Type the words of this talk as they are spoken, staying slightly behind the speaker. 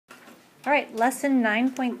All right, lesson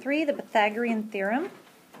 9.3, the Pythagorean Theorem.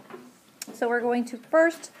 So we're going to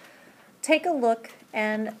first take a look,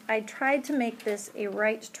 and I tried to make this a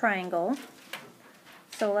right triangle.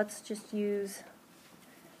 So let's just use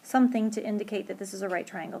something to indicate that this is a right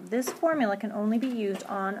triangle. This formula can only be used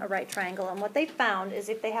on a right triangle, and what they found is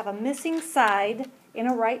if they have a missing side in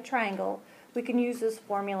a right triangle, we can use this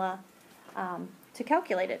formula to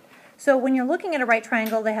calculate it. So when you're looking at a right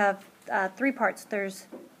triangle, they have three parts. There's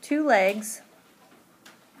two legs.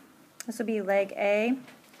 This would be leg A.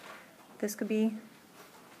 This could be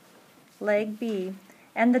leg B.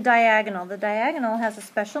 And the diagonal. The diagonal has a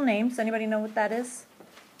special name. Does anybody know what that is?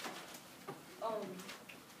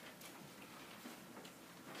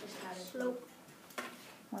 Slope.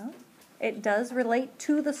 Well, it does relate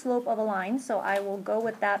to the slope of a line, so I will go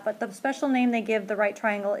with that. But the special name they give the right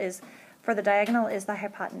triangle is, for the diagonal, is the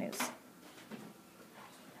hypotenuse.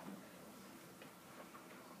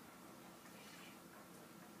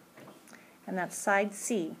 And that's side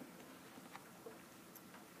C.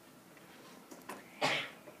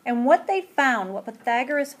 And what they found, what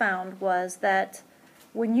Pythagoras found, was that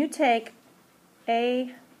when you take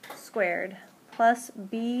a squared plus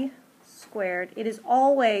b squared, it is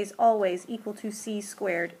always equal to c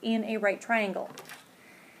squared in a right triangle.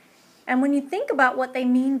 And when you think about what they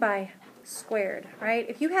mean by squared, right?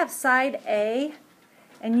 If you have side A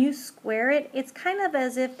and you square it, it's kind of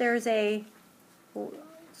as if there's a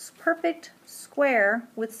perfect square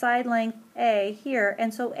with side length A here,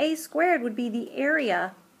 and so A squared would be the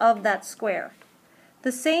area of that square.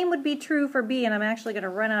 The same would be true for B, and I'm actually going to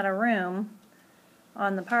run out of room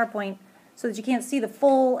on the PowerPoint so that you can't see the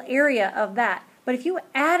full area of that. But if you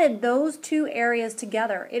added those two areas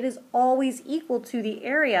together, it is always equal to the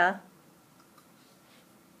area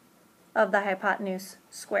of the hypotenuse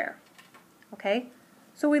square. Okay?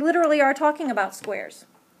 So we literally are talking about squares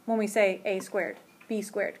when we say A squared, B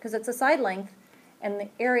squared, because it's a side length and the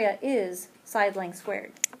area is side length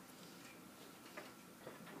squared.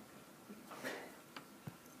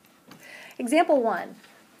 Example 1.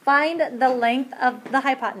 Find the length of the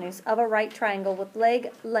hypotenuse of a right triangle with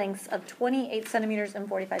leg lengths of 28 centimeters and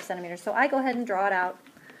 45 centimeters. So I go ahead and draw it out.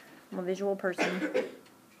 I'm a visual person.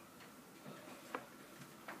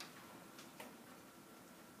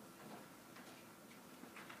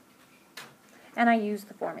 And I use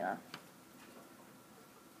the formula.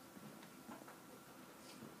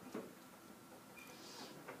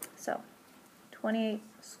 So 28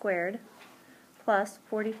 squared plus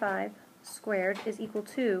 45 squared is equal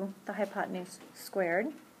to the hypotenuse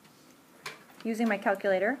squared. Using my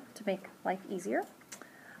calculator to make life easier,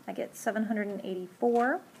 I get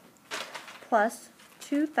 784 plus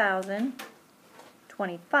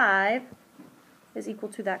 2025 is equal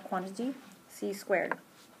to that quantity, c squared.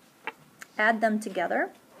 Add them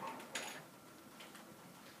together.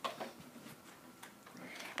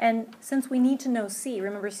 And since we need to know c,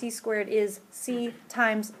 remember c squared is c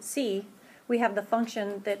times c, we have the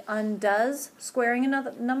function that undoes squaring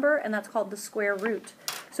another number, and that's called the square root.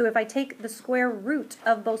 So if I take the square root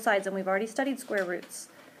of both sides, and we've already studied square roots,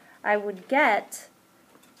 I would get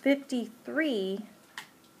 53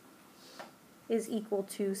 is equal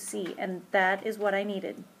to c, and that is what I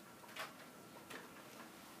needed.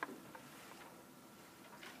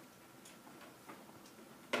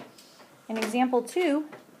 In example 2,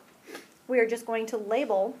 we are just going to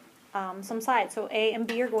label some sides. So A and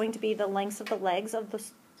B are going to be the lengths of the legs of the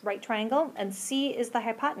right triangle, and C is the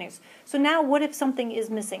hypotenuse. So now what if something is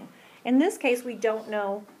missing? In this case, we don't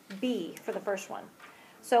know B for the first one.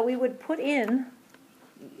 So we would put in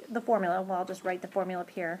the formula. Well, I'll just write the formula up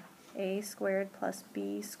here. A squared plus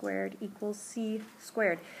B squared equals C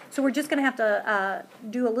squared. So we're just going to have to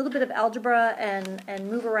do a little bit of algebra and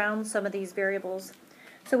move around some of these variables.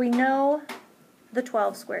 So we know the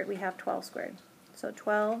 12 squared. We have 12 squared. So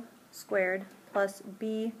 12 squared plus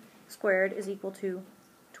b squared is equal to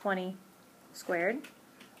 20 squared.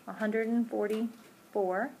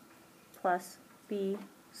 144 plus b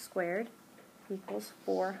squared equals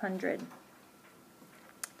 400.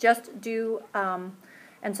 Just do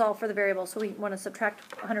and solve for the variable. So we want to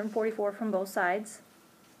subtract 144 from both sides.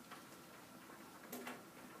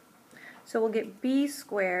 So we'll get b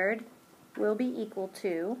squared will be equal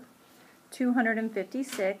to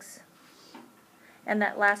 256, and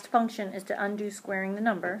that last function is to undo squaring the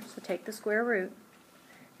number, so take the square root,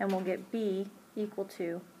 and we'll get b equal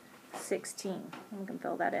to 16. And we can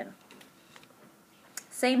fill that in.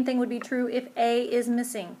 Same thing would be true if a is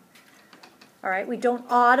missing. Alright, we don't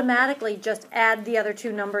automatically just add the other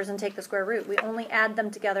two numbers and take the square root. We only add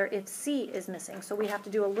them together if c is missing, so we have to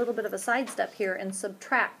do a little bit of a sidestep here and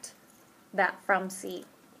subtract that from c.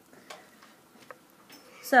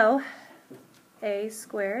 So a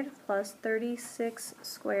squared plus 36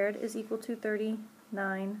 squared is equal to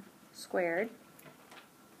 39 squared.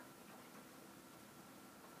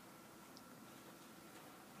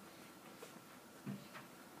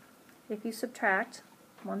 If you subtract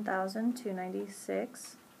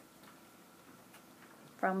 1,296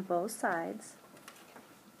 from both sides,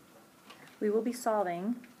 we will be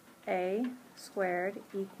solving a squared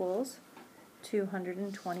equals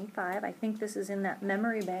 225. I think this is in that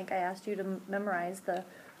memory bank. I asked you to memorize the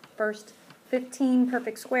first 15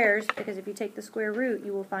 perfect squares, because if you take the square root,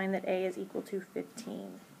 you will find that a is equal to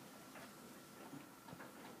 15.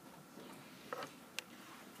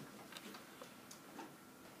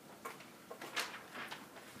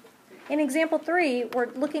 In example 3,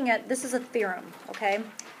 we're looking at, this is a theorem, okay?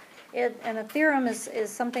 And a theorem is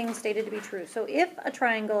something stated to be true. So if a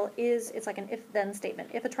triangle is, it's like an if-then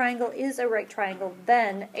statement. If a triangle is a right triangle,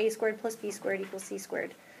 then a squared plus b squared equals c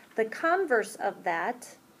squared. The converse of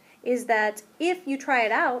that is that if you try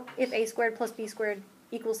it out, if a squared plus b squared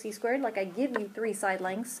equals c squared, like I give you 3 side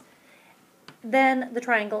lengths, then the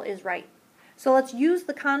triangle is right. So let's use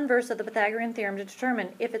the converse of the Pythagorean theorem to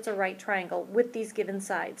determine if it's a right triangle with these given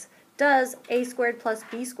sides. Does a squared plus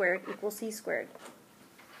b squared equal c squared?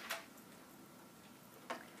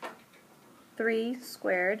 3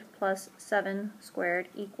 squared plus 7 squared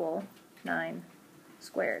equal 9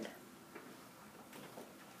 squared.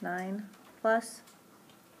 9 plus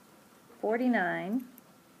 49,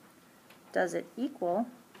 does it equal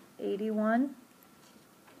 81?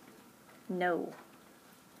 No.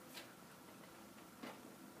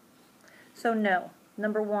 So no,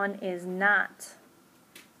 number 1 is not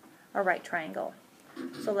a right triangle.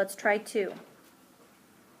 So let's try 2.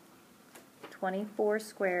 24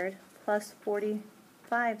 squared plus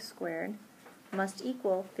 45 squared must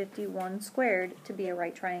equal 51 squared to be a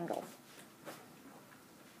right triangle.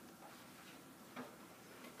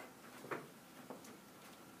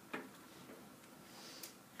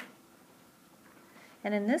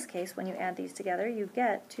 And in this case, when you add these together, you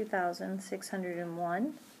get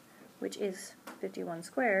 2,601, which is 51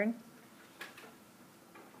 squared.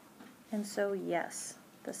 And so, yes,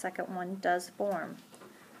 the second one does form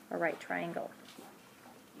a right triangle.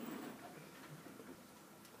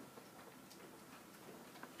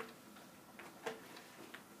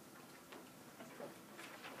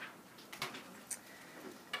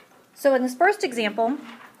 So in this first example,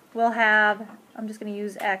 we'll have, I'm just going to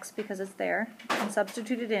use x because it's there, and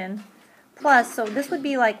substitute it in, plus, so this would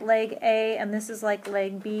be like leg A, and this is like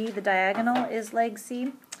leg B, the diagonal is leg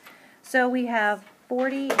C. So we have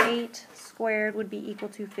 48 squared would be equal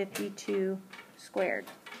to 52 squared.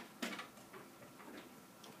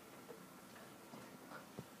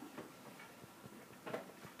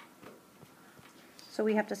 So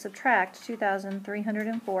we have to subtract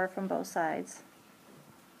 2,304 from both sides.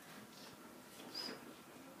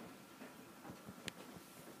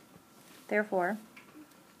 Therefore,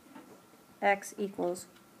 x equals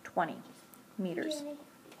 20 meters.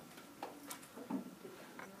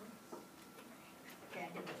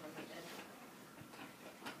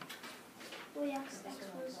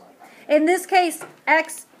 In this case,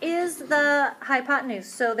 x is the hypotenuse,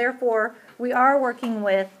 so therefore we are working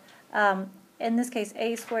with, in this case,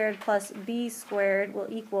 a squared plus b squared will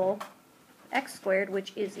equal x squared,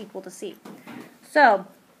 which is equal to c. So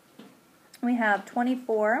we have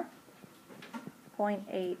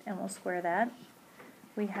 24.8, and we'll square that.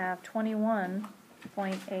 We have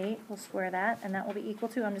 21.8, we'll square that, and that will be equal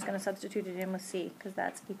to, I'm just going to substitute it in with c, because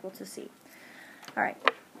that's equal to c. Alright,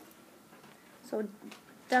 so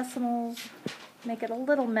decimals make it a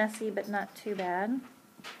little messy, but not too bad.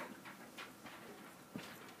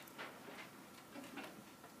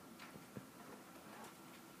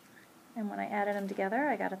 And when I added them together,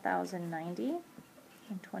 I got 1,090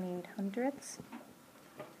 and 28 hundredths.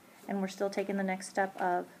 And we're still taking the next step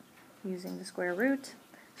of using the square root.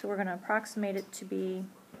 So we're going to approximate it to be,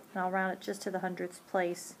 and I'll round it just to the hundredths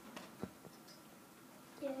place.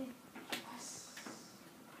 Yay.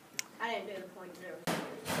 I didn't do the point zero.